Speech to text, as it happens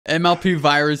MLP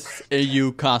virus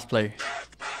AU cosplay.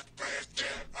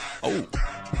 Oh.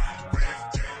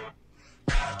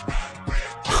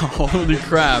 Holy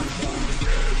crap.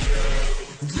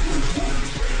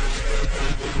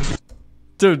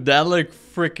 Dude, that looked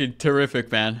freaking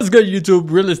terrific, man. What's good, YouTube?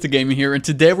 Realistic Gaming here, and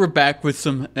today we're back with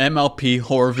some MLP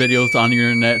horror videos on the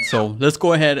internet. So let's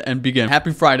go ahead and begin.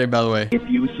 Happy Friday, by the way. If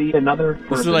you see another person,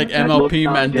 this is like MLP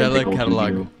Mandela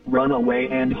catalog. You, run away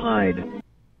and hide.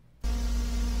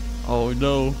 Oh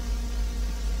no.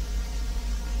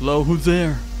 Hello, who's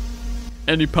there?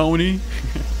 Any pony?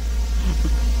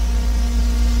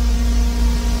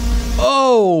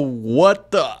 Oh, what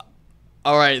the?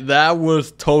 Alright, that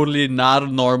was totally not a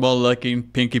normal looking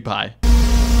Pinkie Pie.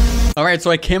 Alright,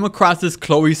 so I came across this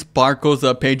Chloe Sparkles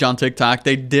page on TikTok.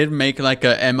 They did make like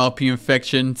a MLP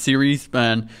infection series,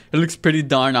 and it looks pretty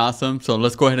darn awesome. So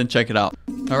let's go ahead and check it out.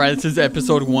 Alright, this is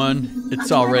episode 1.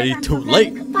 It's already too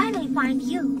late. Finally find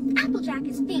you. Applejack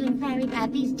is feeling very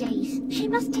bad these days. She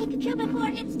must take a cure before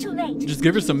it's too late. Just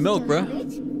give her some milk, bruh.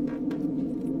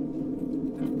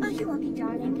 Are you okay,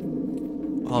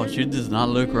 darling? Oh, she does not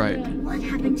look right. What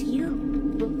happened to you?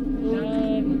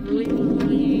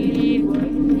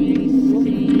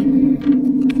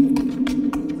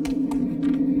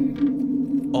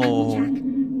 Oh.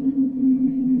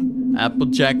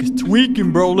 Applejack is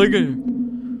tweaking, bro. Look at her.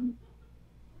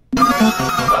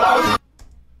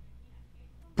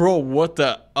 Bro, what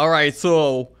the? Alright,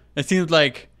 so it seems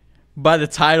like by the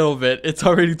title of it, it's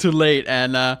already too late.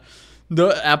 And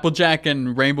the Applejack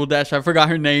and Rainbow Dash, I forgot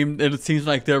her name. It seems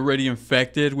like they're already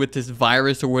infected with this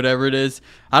virus or whatever it is.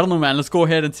 I don't know, man. Let's go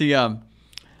ahead and see.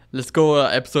 Let's go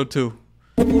episode 2.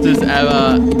 This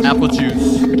apple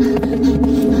juice.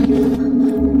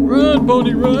 Run,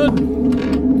 Bonnie, run!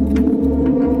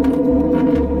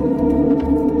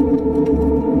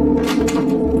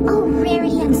 Oh,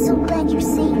 Rarity, I'm so glad you're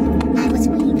safe. I was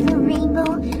waiting for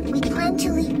Rainbow. We planned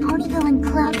to leave Ponyville and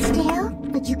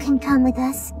Cloudsdale, but you can come with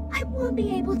us. I won't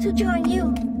be able to join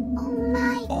you. Oh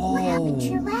my, what happened to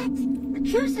your leg? The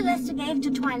cure Celeste gave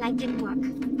to Twilight didn't work.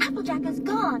 Applejack is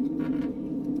gone.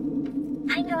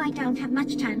 I know I don't have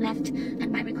much time left,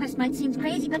 and my request might seem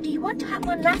crazy, but do you want to have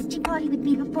one last tea party with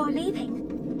me before leaving?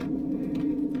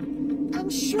 I'm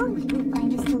sure we will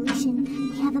find a solution.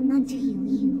 We have a month to heal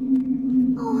you.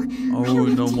 Oh, I don't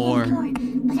have no tea more. anymore,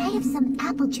 but I have some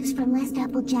apple juice from last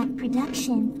Applejack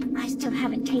production. I still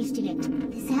haven't tasted it.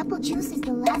 This apple juice is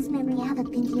the last memory I have of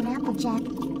Pinkie and Applejack.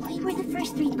 We were the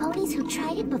first 3 ponies who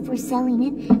tried it before selling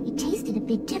it. It tasted a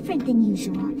bit different than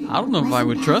usual. I don't know if I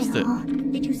would trust it.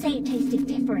 Did you say it tasted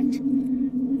different?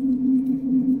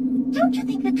 Don't you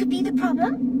think that could be the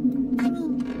problem? I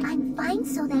mean, I'm fine,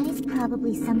 so that is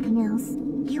probably something else.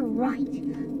 You're right.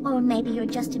 Or maybe you're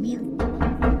just immune.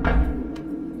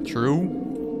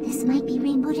 True. This might be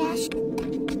Rainbow Dash.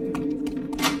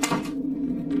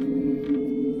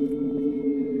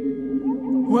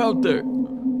 Who out there?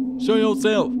 Show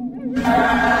yourself.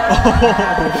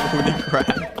 Oh, holy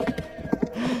crap.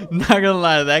 Not gonna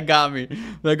lie, that got me.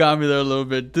 That got me there a little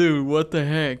bit. Dude, what the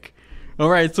heck?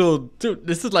 Alright, so, dude,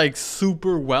 this is like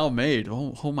super well made.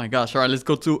 Oh my gosh. Alright, let's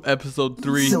go to episode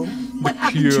 3. So, The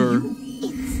Cure.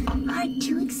 It's hard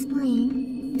to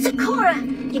explain. Sakura!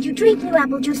 Did you drink new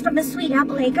apple juice from the sweet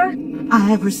apple acre? I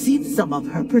have received some of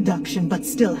her production, but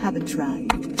still haven't tried.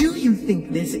 Do you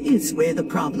think this is where the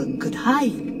problem could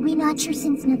hide? We're not sure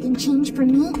since nothing changed for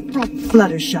me, but...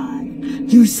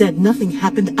 Fluttershy, you said nothing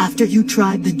happened after you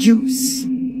tried the juice.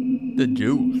 The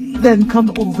juice. Then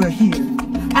come over here,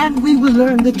 and we will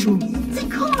learn the truth.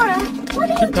 Sakura!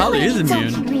 What are She you probably doing? is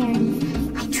immune. Don't you,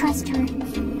 Rarity. I trust her.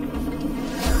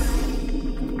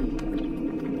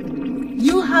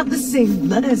 You have the same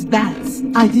blood as bats.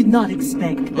 I did not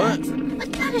expect that. What? But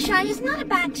Fluttershy is not a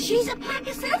bat. She's a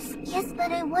Pegasus. Yes,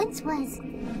 but I once was.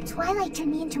 Twilight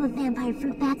turned me into a vampire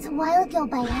fruit bat a while ago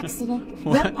by accident.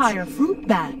 What? Vampire fruit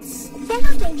bats. They're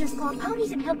not dangerous for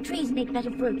ponies and help trees make better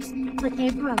fruits, but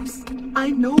they're gross. I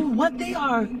know what they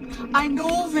are. I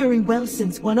know very well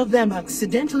since one of them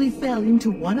accidentally fell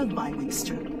into one of my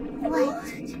mixture. What?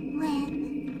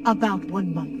 When? About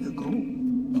 1 month ago.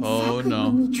 Oh Exactly no.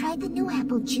 when we tried the new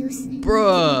apple juice.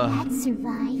 Bruh. That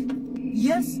survived.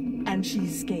 Yes, and she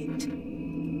escaped.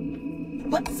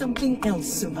 But something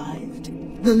else survived.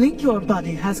 The link your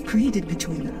body has created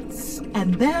between us.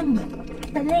 And then,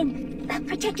 The link that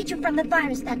protected you from the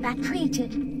virus that bat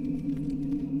created.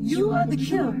 you are the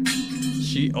cure.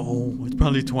 Oh, it's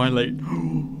probably Twilight.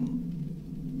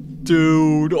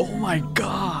 Dude, oh my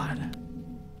god.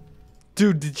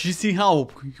 Dude, did you see how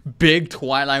big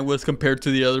Twilight was compared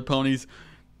to the other ponies?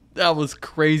 That was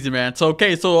crazy, man. So,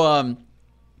 okay, so,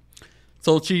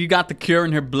 So she got the cure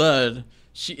in her blood.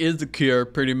 She is the cure,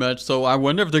 pretty much. So I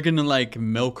wonder if they're gonna like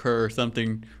milk her or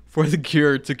something for the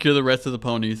cure to cure the rest of the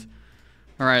ponies.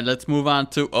 All right, let's move on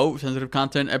to sensitive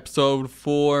content, episode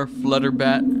 4,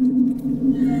 Flutterbat.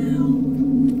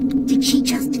 Did she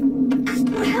just ask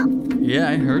for help? Yeah,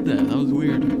 I heard that. That was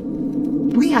weird.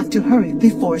 We have to hurry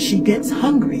before she gets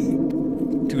hungry.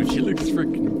 Dude, she looks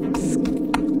freaking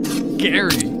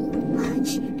scary.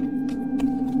 Watch.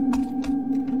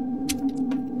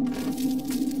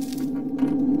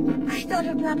 I thought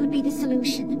her blood would be the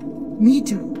solution. Me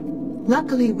too.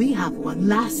 Luckily, we have one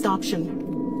last option.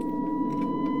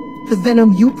 The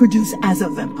venom you produce as a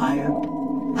vampire.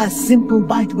 A simple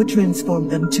bite would transform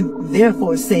them to,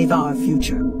 therefore save our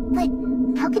future. But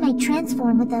how can I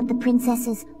transform without the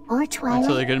princesses or Twilight?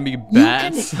 So they're gonna be You can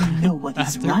bats. if you know what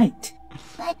is right.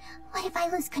 But what if I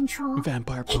lose control?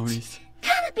 Vampire ponies.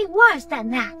 Can it be worse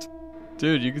than that?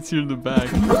 Dude, you can see her in the back.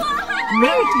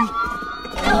 Rarity!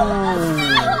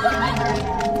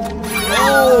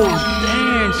 Oh,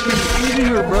 damn, she's eating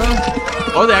her, bro.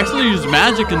 Oh, they actually use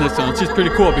magic in this one. She's pretty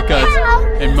cool because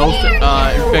in most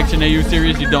Infection AU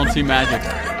series, you don't see magic.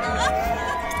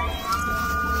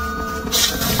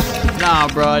 Nah,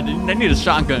 bro, they need a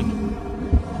shotgun.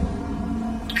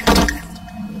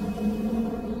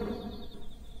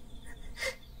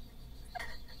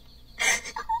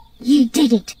 You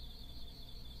did it.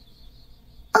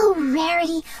 Oh,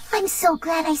 Rarity, I'm so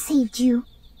glad I saved you.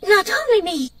 Not only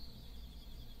me.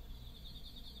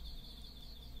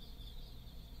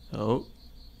 Oh.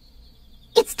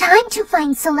 It's time to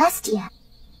find Celestia.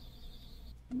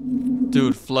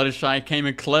 Dude, Fluttershy came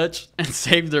in clutch and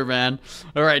saved her, man.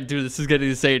 Alright, dude, this is getting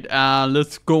insane.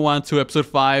 Let's go on to episode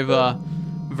 5,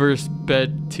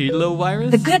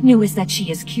 Verspetilovirus? The good news is that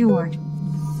she is cured.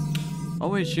 Oh,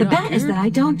 wait, she The got bad is cured? that I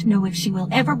don't know if she will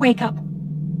ever wake up.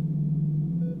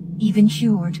 Even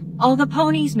cured, all the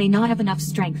ponies may not have enough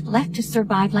strength left to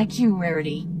survive like you,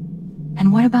 Rarity.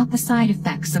 And what about the side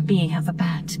effects of being half a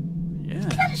bat? Yeah.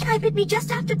 Fluttershy bit me just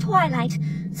after Twilight,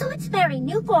 so it's very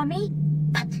new for me.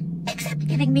 But except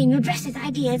giving me new dresses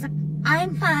ideas,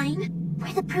 I'm fine.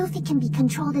 We're the proof it can be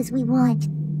controlled as we want.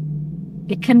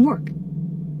 It can work.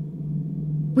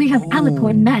 We have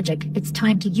alicorn magic. It's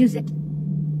time to use it.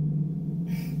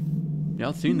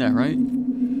 Y'all seen that, right?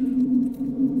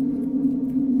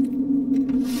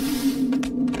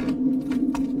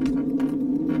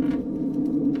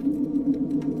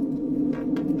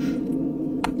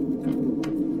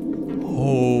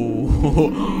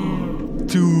 Oh,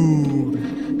 dude.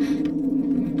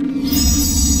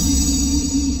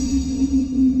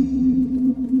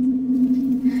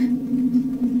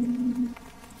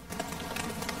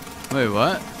 Wait,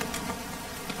 what?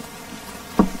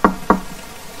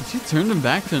 Did she turn them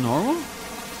back to normal?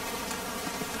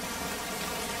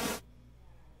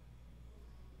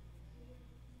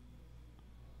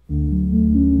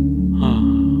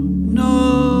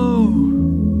 No!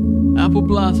 Apple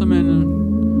Blossom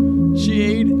and she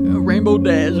ate a Rainbow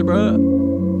Dash, bruh.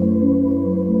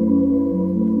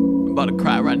 I'm about to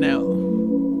cry right now.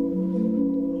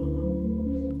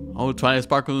 Oh, Twilight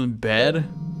Sparkle in bed?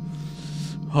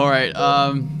 Alright,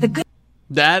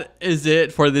 that is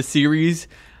it for the series.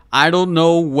 I don't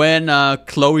know when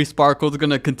Chloe Sparkle's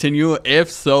gonna continue, if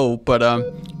so, but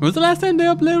when was the last time they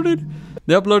uploaded?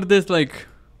 They uploaded this like,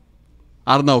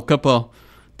 I don't know,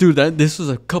 this was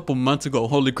a couple months ago.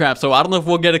 Holy crap. So I don't know if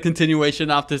we'll get a continuation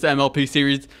off this MLP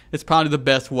series. It's probably the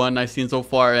best one I've seen so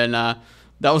far, and that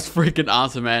was freaking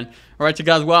awesome, man. Alright, you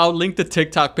guys, well, I'll link the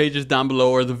TikTok pages down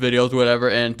below or the videos, whatever,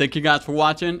 and thank you guys for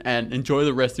watching, and enjoy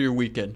the rest of your weekend.